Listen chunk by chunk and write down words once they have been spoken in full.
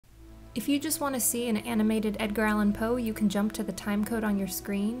If you just want to see an animated Edgar Allan Poe, you can jump to the timecode on your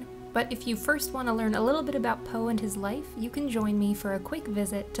screen. But if you first want to learn a little bit about Poe and his life, you can join me for a quick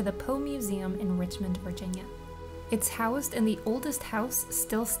visit to the Poe Museum in Richmond, Virginia. It's housed in the oldest house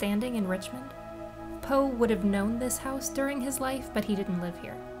still standing in Richmond. Poe would have known this house during his life, but he didn't live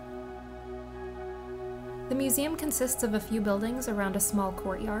here. The museum consists of a few buildings around a small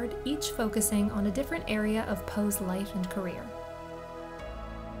courtyard, each focusing on a different area of Poe's life and career.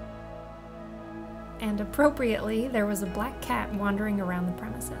 And appropriately, there was a black cat wandering around the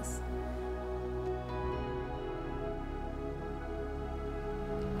premises.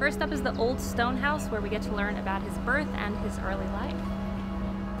 First up is the old stone house, where we get to learn about his birth and his early life.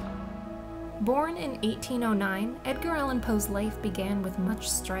 Born in 1809, Edgar Allan Poe's life began with much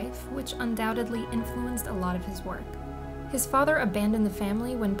strife, which undoubtedly influenced a lot of his work. His father abandoned the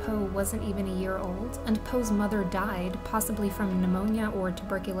family when Poe wasn't even a year old, and Poe's mother died, possibly from pneumonia or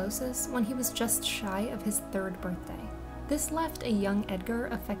tuberculosis, when he was just shy of his 3rd birthday. This left a young Edgar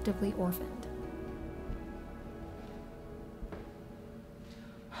effectively orphaned.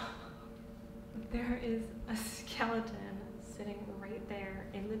 There is a skeleton sitting right there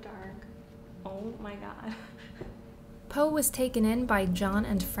in the dark. Oh my god. Poe was taken in by John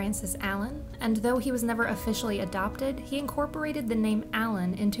and Frances Allan, and though he was never officially adopted, he incorporated the name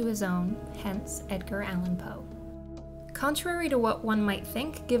Allan into his own, hence Edgar Allan Poe. Contrary to what one might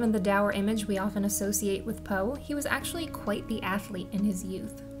think, given the dour image we often associate with Poe, he was actually quite the athlete in his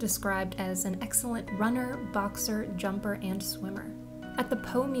youth, described as an excellent runner, boxer, jumper, and swimmer. At the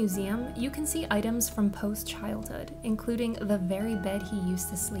Poe Museum, you can see items from Poe's childhood, including the very bed he used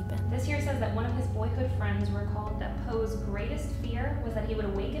to sleep in. This here says that one of his boyhood friends recalled that Poe's greatest fear was that he would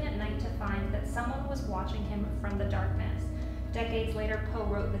awaken at night to find that someone was watching him from the darkness. Decades later, Poe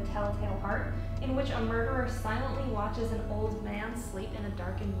wrote The Telltale Heart, in which a murderer silently watches an old man sleep in a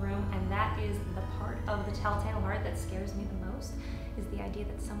darkened room, and that is the part of The Telltale Heart that scares me the most, is the idea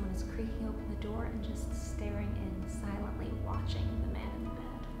that someone is creaking open the door and just staring in, silently watching the man in the bed.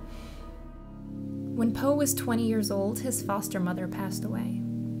 When Poe was 20 years old, his foster mother passed away.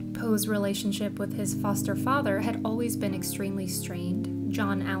 Poe's relationship with his foster father had always been extremely strained,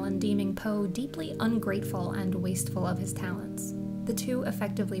 John Allan deeming Poe deeply ungrateful and wasteful of his talents. The two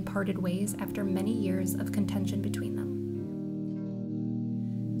effectively parted ways after many years of contention between them.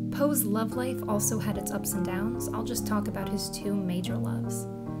 Poe's love life also had its ups and downs. I'll just talk about his 2 major loves.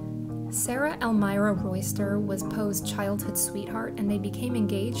 Sarah Elmira Royster was Poe's childhood sweetheart, and they became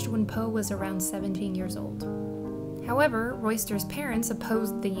engaged when Poe was around 17 years old. However, Royster's parents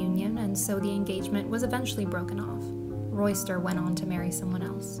opposed the union, and so the engagement was eventually broken off. Royster went on to marry someone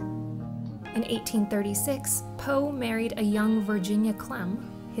else. In 1836, Poe married a young Virginia Clem,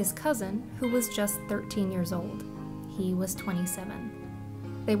 his cousin, who was just 13 years old. He was 27.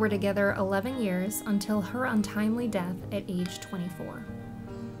 They were together 11 years until her untimely death at age 24.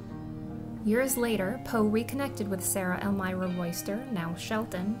 Years later, Poe reconnected with Sarah Elmira Royster, now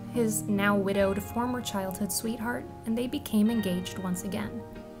Shelton, his now widowed former childhood sweetheart, and they became engaged once again.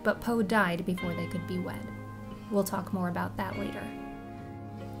 But Poe died before they could be wed. We'll talk more about that later.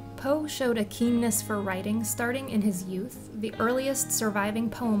 Poe showed a keenness for writing starting in his youth. The earliest surviving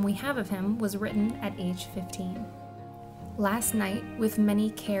poem we have of him was written at age 15. Last night, with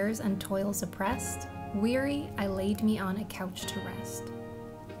many cares and toils oppressed, weary I laid me on a couch to rest.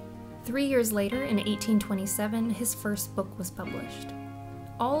 3 years later, in 1827, his first book was published.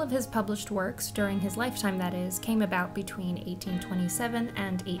 All of his published works, during his lifetime that is, came about between 1827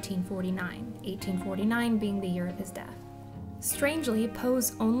 and 1849, 1849 being the year of his death. Strangely,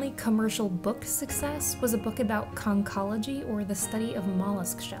 Poe's only commercial book success was a book about conchology, or the study of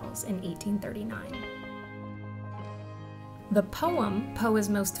mollusk shells, in 1839. The poem Poe is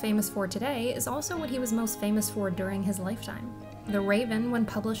most famous for today is also what he was most famous for during his lifetime. The Raven, when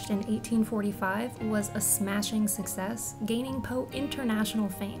published in 1845, was a smashing success, gaining Poe international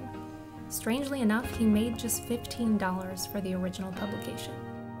fame. Strangely enough, he made just $15 for the original publication.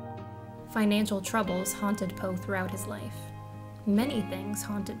 Financial troubles haunted Poe throughout his life. Many things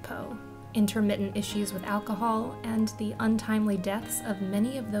haunted Poe: intermittent issues with alcohol, and the untimely deaths of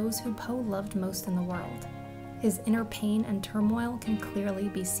many of those who Poe loved most in the world. His inner pain and turmoil can clearly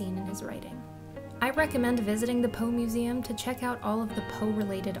be seen in his writing. I recommend visiting the Poe Museum to check out all of the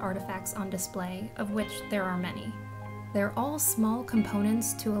Poe-related artifacts on display, of which there are many. They're all small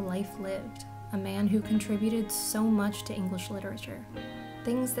components to a life lived, a man who contributed so much to English literature.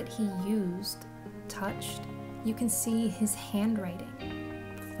 Things that he used, touched. You can see his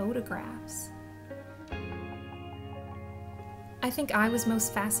handwriting, photographs. I think I was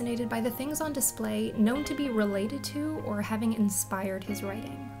most fascinated by the things on display known to be related to or having inspired his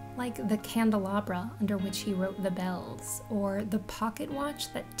writing. like the candelabra under which he wrote the bells, or the pocket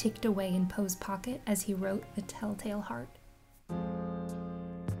watch that ticked away in Poe's pocket as he wrote the telltale heart.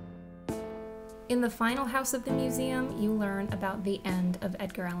 In the final house of the museum, you learn about the end of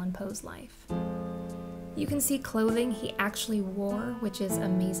Edgar Allan Poe's life. You can see clothing he actually wore, which is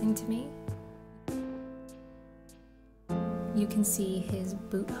amazing to me. You can see his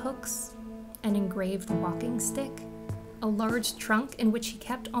boot hooks, an engraved walking stick, a large trunk in which he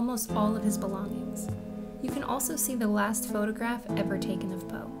kept almost all of his belongings. You can also see the last photograph ever taken of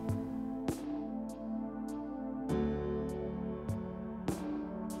Poe.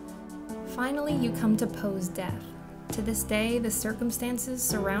 Finally, you come to Poe's death. To this day, the circumstances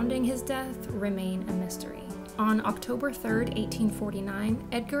surrounding his death remain a mystery. On October 3rd, 1849,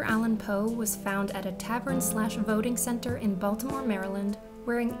 Edgar Allan Poe was found at a tavern/voting center in Baltimore, Maryland,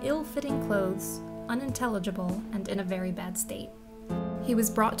 wearing ill-fitting clothes, unintelligible, and in a very bad state. He was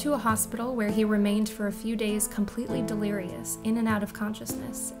brought to a hospital where he remained for a few days completely delirious, in and out of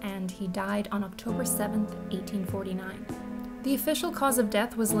consciousness, and he died on October 7th, 1849. The official cause of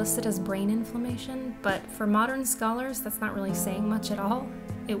death was listed as brain inflammation, but for modern scholars, that's not really saying much at all.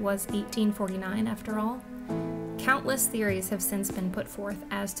 It was 1849 after all. Countless theories have since been put forth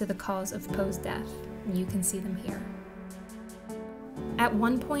as to the cause of Poe's death. You can see them here. At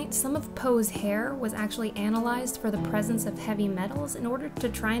one point, some of Poe's hair was actually analyzed for the presence of heavy metals in order to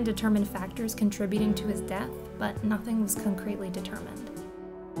try and determine factors contributing to his death, but nothing was concretely determined.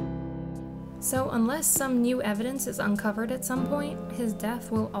 So unless some new evidence is uncovered at some point, his death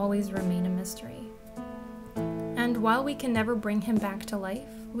will always remain a mystery. And while we can never bring him back to life,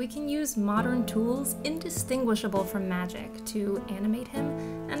 we can use modern tools indistinguishable from magic to animate him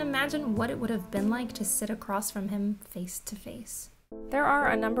and imagine what it would have been like to sit across from him face to face. There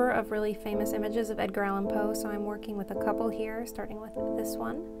are a number of really famous images of Edgar Allan Poe, so I'm working with a couple here, starting with this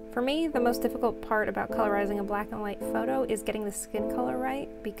one. For me, the most difficult part about colorizing a black and white photo is getting the skin color right,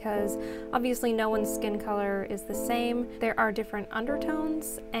 because obviously no one's skin color is the same. There are different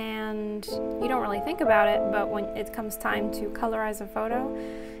undertones, and you don't really think about it, but when it comes time to colorize a photo,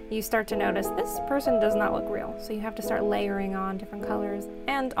 you start to notice this person does not look real, so you have to start layering on different colors.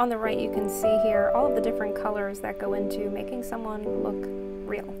 And on the right you can see here all of the different colors that go into making someone look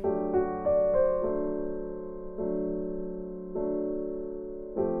real.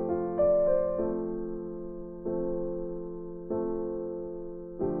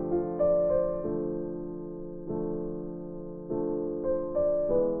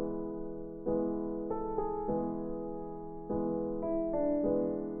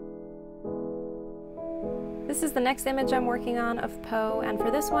 This is the next image I'm working on of Poe, and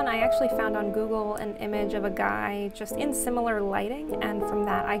for this one I actually found on Google an image of a guy just in similar lighting, and from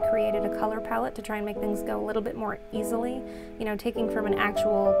that I created a color palette to try and make things go a little bit more easily, you know, taking from an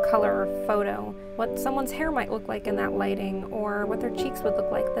actual color photo what someone's hair might look like in that lighting, or what their cheeks would look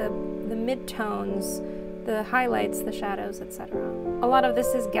like, the mid-tones, the highlights, the shadows, etc. A lot of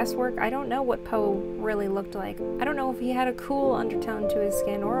this is guesswork. I don't know what Poe really looked like. I don't know if he had a cool undertone to his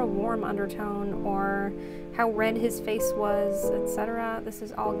skin or a warm undertone, or how red his face was, etc. This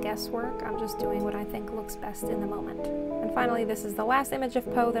is all guesswork. I'm just doing what I think looks best in the moment. And finally, this is the last image of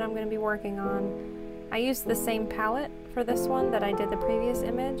Poe that I'm going to be working on. I used the same palette for this one that I did the previous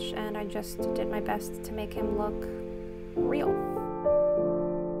image, and I just did my best to make him look real.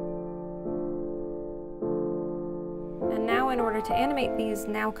 And now, in order to animate these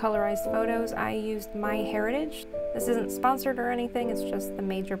now colorized photos, I used MyHeritage. This isn't sponsored or anything, it's just the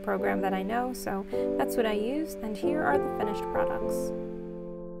major program that I know, so that's what I used, and here are the finished products.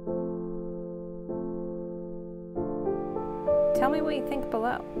 Tell me what you think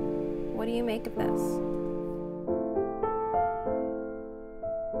below. What do you make of this?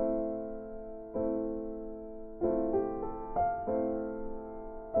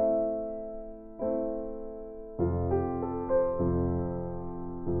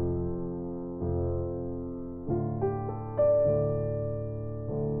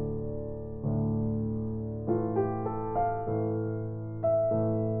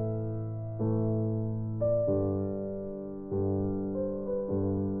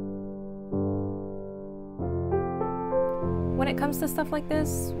 When it comes to stuff like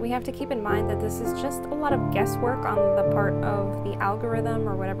this, we have to keep in mind that this is just a lot of guesswork on the part of the algorithm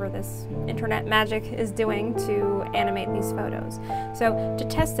or whatever this internet magic is doing to animate these photos. So to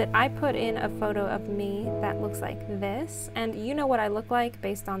test it, I put in a photo of me that looks like this, and you know what I look like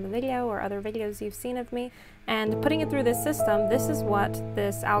based on the video or other videos you've seen of me, and putting it through this system, this is what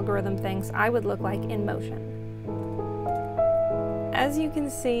this algorithm thinks I would look like in motion. As you can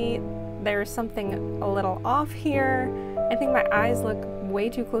see, there's something a little off here. I think my eyes look way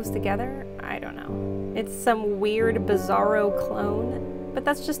too close together. I don't know. It's some weird, bizarro clone, but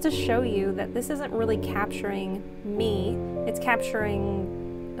that's just to show you that this isn't really capturing me. It's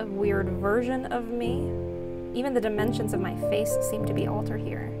capturing a weird version of me. Even the dimensions of my face seem to be altered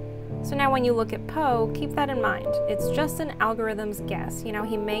here. So now when you look at Poe, keep that in mind. It's just an algorithm's guess. You know,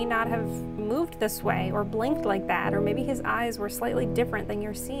 he may not have moved this way or blinked like that, or maybe his eyes were slightly different than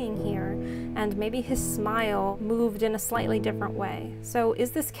you're seeing here, and maybe his smile moved in a slightly different way. So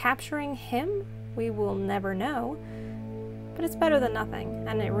is this capturing him? We will never know, but it's better than nothing,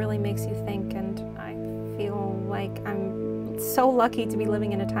 and it really makes you think, and I feel like I'm so lucky to be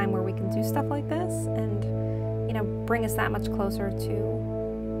living in a time where we can do stuff like this and, you know, bring us that much closer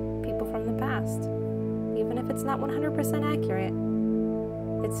to people from the past. Even if it's not 100% accurate,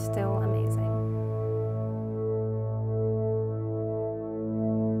 it's still amazing.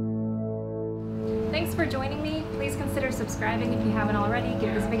 Thanks for joining me. Please consider subscribing if you haven't already.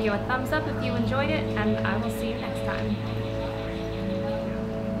 Give this video a thumbs up if you enjoyed it, and I will see you next time.